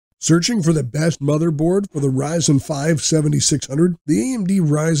Searching for the best motherboard for the Ryzen 5 7600? The AMD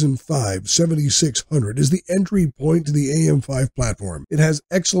Ryzen 5 7600 is the entry point to the AM5 platform. It has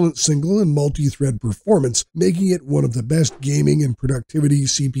excellent single and multi-thread performance, making it one of the best gaming and productivity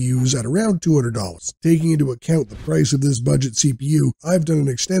CPUs at around $200. Taking into account the price of this budget CPU, I've done an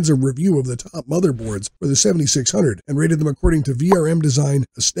extensive review of the top motherboards for the 7600 and rated them according to VRM Design,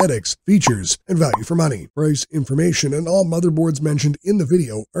 aesthetics, features, and value for money. Price information and all motherboards mentioned in the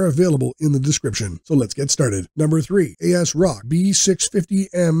video are available in the description. So let's get started. Number 3. ASRock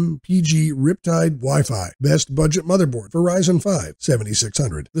B650M PG Riptide Wi-Fi. Best budget motherboard for Ryzen 5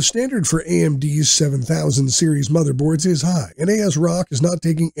 7600. The standard for AMD's 7000 series motherboards is high, and ASRock is not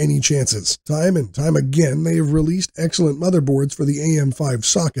taking any chances. Time and time again, they have released excellent motherboards for the AM5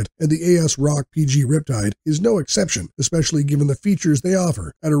 socket, and the ASRock PG Riptide is no exception, especially given the features they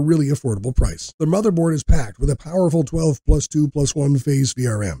offer at a really affordable price. The motherboard is packed with a powerful 12+2+1 phase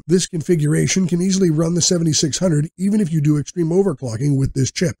VRM. This configuration can easily run the 7600 even if you do extreme overclocking with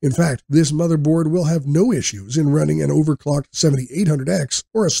this chip. In fact, this motherboard will have no issues in running an overclocked 7800X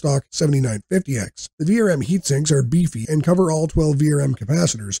or a stock 7950X. The VRM heatsinks are beefy and cover all 12 VRM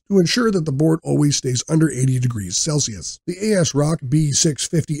capacitors to ensure that the board always stays under 80 degrees Celsius. The ASRock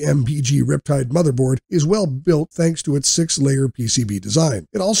B650M PG Riptide motherboard is well built thanks to its 6-layer PCB design.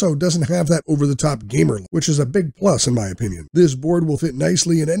 It also doesn't have that over-the-top gamer look, which is a big plus in my opinion. This board will fit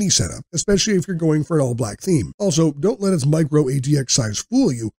nicely in any setup, especially if you're going for an all-black theme. Also, don't let its micro ATX size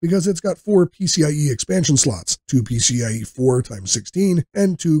fool you, because it's got 4 PCIe expansion slots, 2 PCIe 4x16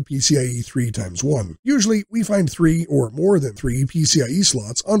 and 2 PCIe 3x1. Usually, we find 3 or more than 3 PCIe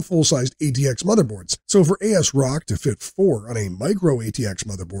slots on full-sized ATX motherboards, so for ASRock to fit 4 on a micro ATX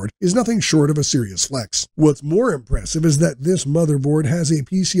motherboard is nothing short of a serious flex. What's more impressive is that this motherboard has a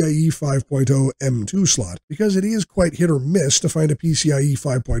PCIe 5.0 M2 slot, because it is quite hit or miss to find a PCIe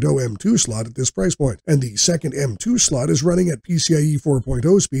 5.0 M2 slot at this price point, and the second M2 slot is running at PCIe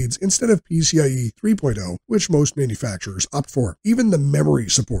 4.0 speeds instead of PCIe 3.0, which most manufacturers opt for. Even the memory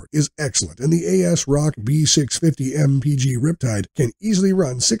support is excellent, and the ASRock B650M PG Riptide can easily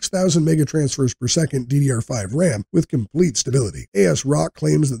run 6000 megatransfers per second DDR5 RAM with complete stability. ASRock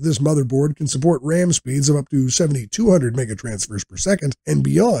claims that this motherboard can support RAM speeds of up to 7200 megatransfers per second and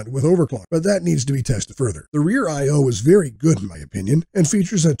beyond with overclock, but that needs to be tested further. The rear I/O is very good in my opinion, and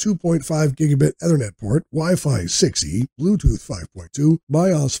features a 2.5 gigabit Ethernet port, Wi-Fi 6E, Bluetooth 5.2,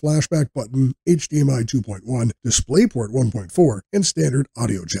 BIOS flashback button, HDMI 2.1, DisplayPort 1.4, and standard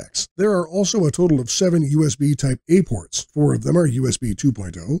audio jacks. There are also a total of 7 USB Type-A ports. 4 of them are USB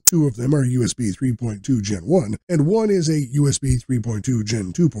 2.0, 2 of them are USB 3.2 Gen 1, and 1 is a USB 3.2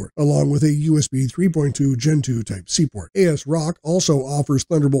 Gen 2 port, along with a USB 3.2 Gen 2 Type-C port. ASRock also offers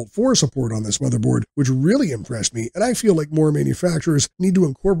Thunderbolt 4 support on this motherboard, which really impressed me, and I feel like more manufacturers need to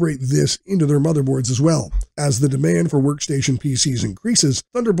incorporate this into their motherboards as well. As the demand for workstation PCs increases,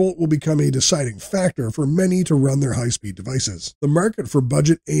 Thunderbolt will become a deciding factor for many to run their high-speed devices. The market for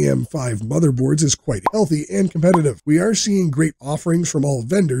budget AM5 motherboards is quite healthy and competitive. We are seeing great offerings from all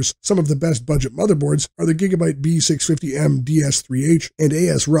vendors. Some of the best budget motherboards are the Gigabyte B650M DS3H and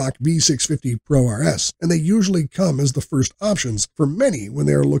ASRock B650 Pro RS, and they usually come as the first options for many when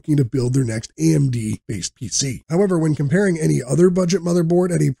they are looking to build their next AMD-based PC. However, when comparing any other budget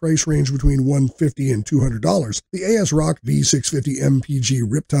motherboard at a price range between $150 and $200, the ASRock B650M PG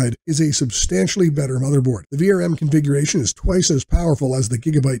Riptide is a substantially better motherboard. The VRM configuration is twice as powerful as the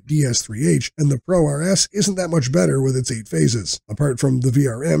Gigabyte DS3H, and the Pro RS isn't that much better with its 8 phases. Apart from the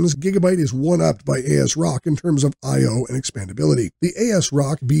VRMs, Gigabyte is one-upped by ASRock in terms of I/O and expandability. The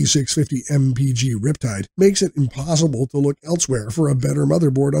ASRock B650M PG Riptide makes it impossible to look elsewhere for a better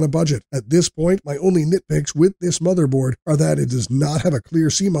motherboard on a budget. At this point, my only nitpicks with this motherboard are that it does not have a clear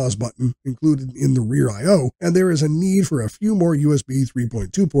CMOS button included in the rear I/O, and there is a need for a few more USB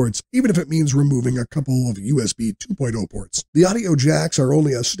 3.2 ports, even if it means removing a couple of USB 2.0 ports. The audio jacks are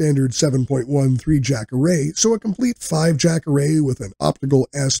only a standard 7.1 3-jack array, so a complete 5-jack array with an optical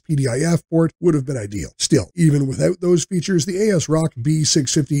SPDIF port would have been ideal. Still, even without those features, the ASRock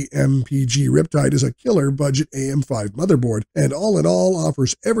B650M PG Riptide is a killer budget AM5 motherboard, and all in all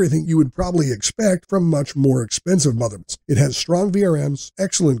offers everything you would probably expect from much more expensive motherboards. It has strong VRMs,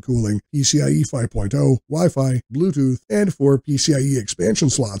 excellent cooling, PCIe 5.0, Wi-Fi, Bluetooth, and 4 PCIe expansion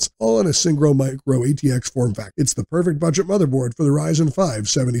slots, all in a single micro ATX form factor. It's the perfect budget motherboard for the Ryzen 5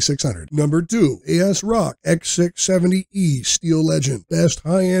 7600. Number 2. ASRock X670E Steel Legend. Best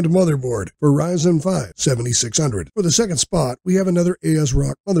high-end motherboard for Ryzen 5 7600. For the second spot, we have another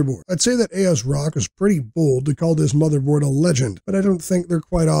ASRock motherboard. I'd say that ASRock is pretty bold to call this motherboard a legend, but I don't think they're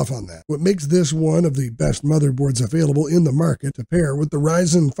quite off on that. What makes this one of the best motherboards available in the market to pair share with the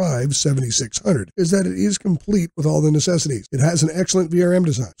Ryzen 5 7600 is that it is complete with all the necessities. It has an excellent VRM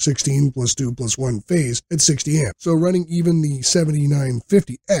design, 16 plus 2 plus 1 phase at 60 amps, so running even the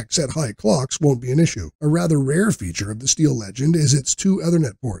 7950X at high clocks won't be an issue. A rather rare feature of the Steel Legend is its two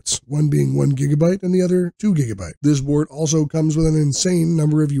Ethernet ports, one being 1 GB and the other 2 GB. This board also comes with an insane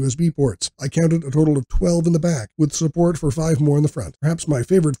number of USB ports. I counted a total of 12 in the back, with support for 5 more in the front. Perhaps my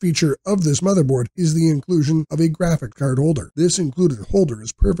favorite feature of this motherboard is the inclusion of a graphic card holder. This included holder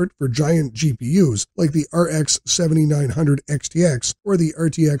is perfect for giant GPUs like the RX 7900 XTX or the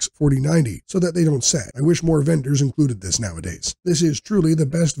RTX 4090, so that they don't sag. I wish more vendors included this nowadays. This is truly the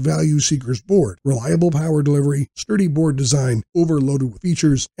best value seekers board. Reliable power delivery, sturdy board design, overloaded with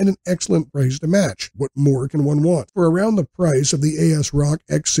features, and an excellent price to match. What more can one want? For around the price of the ASRock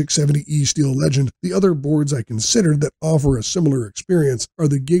X670E Steel Legend, the other boards I considered that offer a similar experience are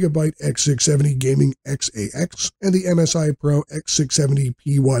the Gigabyte X670 Gaming XAX and the MSI Pro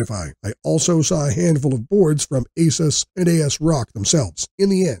X670P Wi-Fi. I also saw a handful of boards from Asus and ASRock themselves. In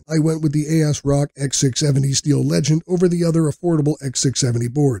the end, I went with the ASRock X670 Steel Legend over the other affordable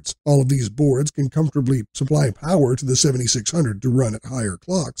X670 boards. All of these boards can comfortably supply power to the 7600 to run at higher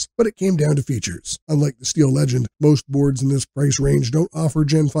clocks, but it came down to features. Unlike the Steel Legend, most boards in this price range don't offer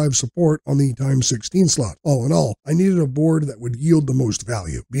Gen 5 support on the x16 slot. All in all, I needed a board that would yield the most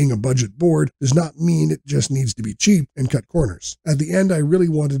value. Being a budget board does not mean it just needs to be cheap and cut corners. At the end, I really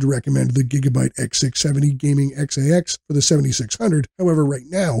wanted to recommend the Gigabyte X670 Gaming XAX for the 7600. However, right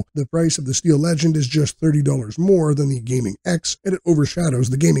now, the price of the Steel Legend is just $30 more than the Gaming X, and it overshadows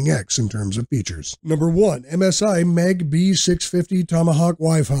the Gaming X in terms of features. Number 1. MSI Meg B650 Tomahawk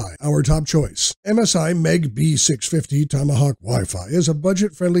Wi-Fi, our top choice. MSI Meg B650 Tomahawk Wi-Fi is a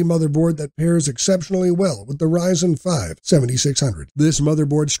budget-friendly motherboard that pairs exceptionally well with the Ryzen 5 7600. This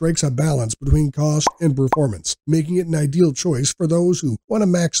motherboard strikes a balance between cost and performance, making it an ideal choice for those who want to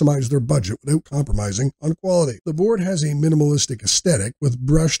maximize their budget without compromising on quality. The board has a minimalistic aesthetic with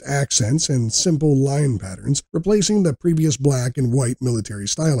brushed accents and simple line patterns, replacing the previous black and white military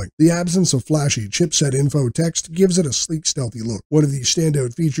styling. The absence of flashy chipset info text gives it a sleek, stealthy look. One of the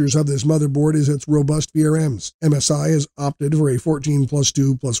standout features of this motherboard is its robust VRMs. MSI has opted for a 14 plus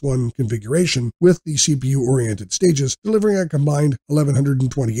 2 plus 1 configuration with the CPU-oriented stages, delivering a combined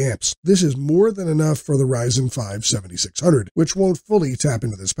 1120 amps. This is more than enough for the Ryzen 5 7600, which won't fully tap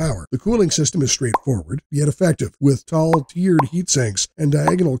into this power. The cooling system is straightforward, yet effective, with tall, tiered heat sinks and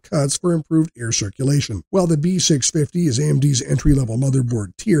diagonal cuts for improved air circulation. While the B650 is AMD's entry-level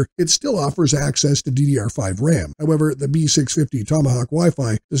motherboard tier, it still offers access to DDR5 RAM. However, the B650 Tomahawk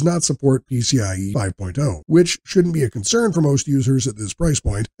Wi-Fi does not support PCIe 5.0, which shouldn't be a concern for most users at this price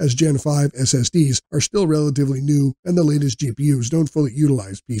point, as Gen 5 SSDs are still relatively new and the latest GPUs don't fully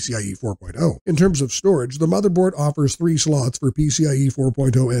utilize PCIe 4.0. In terms of storage, the motherboard offers 3 slots for PCIe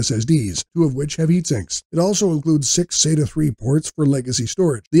 4.0 SSDs, 2 of which have heatsinks. It also includes 6 SATA 3 ports for legacy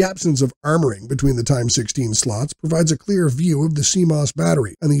storage. The absence of armoring between the x16 slots provides a clear view of the CMOS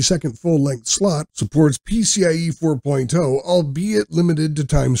battery, and the second full-length slot supports PCIe 4.0, albeit limited to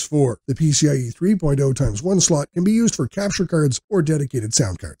x4. The PCIe 3.0 x1 slot can be used for capture cards or dedicated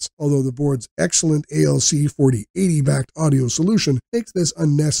sound cards, although the board's excellent ALC 4080-backed audio solution makes this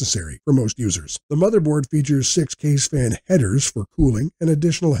unnecessary for most users. The motherboard features 6 case fan headers for cooling and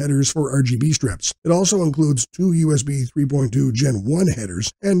additional headers for RGB strips. It also includes 2 USB 3.2 Gen 1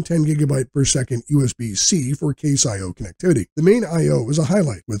 headers and 10 GB per second USB-C for case I/O connectivity. The main I/O is a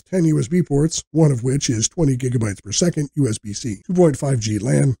highlight with 10 USB ports, one of which is 20 GB per second USB-C, 2.5G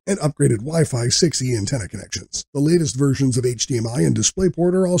LAN, and upgraded Wi-Fi 6E antenna connections. The latest versions of HDMI and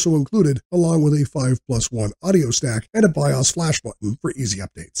DisplayPort are also included, along with a 5+1 audio stack and a BIOS flash button for easy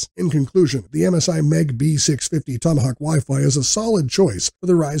updates. In conclusion, the MSI Meg B650 Tomahawk Wi-Fi is a solid choice for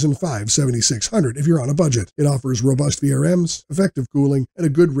the Ryzen 5 7600 if you're on a budget. It offers robust VRMs, effective cooling, and a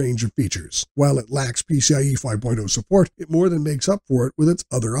good range of features. While it lacks PCIe 5.0 support, it more than makes up for it with its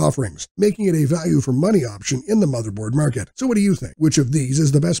other offerings, making it a value for money option in the motherboard market. So what do you think? Which of these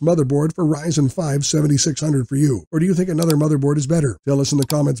is the best motherboard for Ryzen 5 7600 for you? Or do you think another motherboard is better? Tell us in the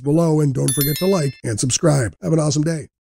comments below, and don't forget to like and subscribe. Have an awesome day.